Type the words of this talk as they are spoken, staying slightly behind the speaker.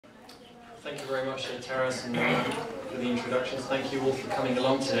Thank you very much, Taras and Roman, for the introductions. Thank you all for coming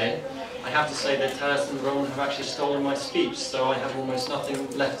along today. I have to say that Taras and Roman have actually stolen my speech, so I have almost nothing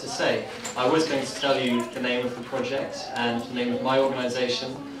left to say. I was going to tell you the name of the project and the name of my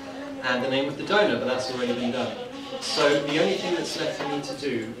organisation and the name of the donor, but that's already been done. So the only thing that's left for me to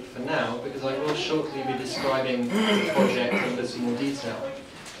do for now, because I will shortly be describing the project in a little more detail,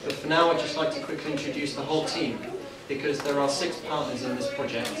 but for now I'd just like to quickly introduce the whole team, because there are 6 partners in this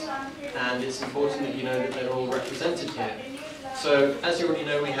project, and it's important that you know that they're all represented here. So, as you already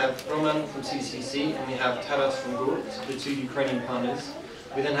know, we have Roman from CCC, and we have Taras from GURT, the 2 Ukrainian partners.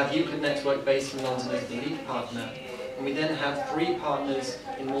 We then have Euclid Network based in London as the lead partner, and we then have 3 partners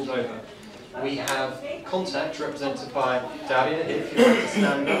in Moldova. We have Contact, represented by Daria, if you like to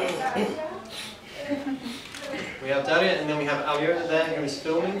stand up. We have Daria, and then we have Alyona there, who is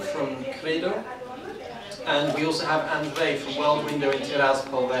filming from Credo. And we also have Andrei from World Window in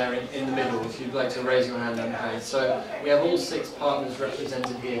Tiraspol there in the middle, if you'd like to raise your hand, Andrei. So we have all 6 partners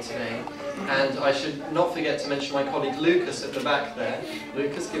represented here today. And I should not forget to mention my colleague Lucas at the back there.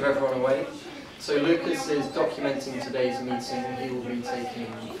 Lucas, give everyone a wave. So Lucas is documenting today's meeting. He will be taking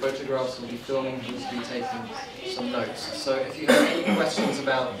photographs, he'll be filming, he'll be taking some notes. So if you have any questions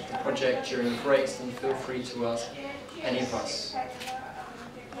about the project during breaks, then feel free to ask any of us.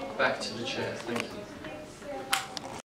 Back to the chair, thank you.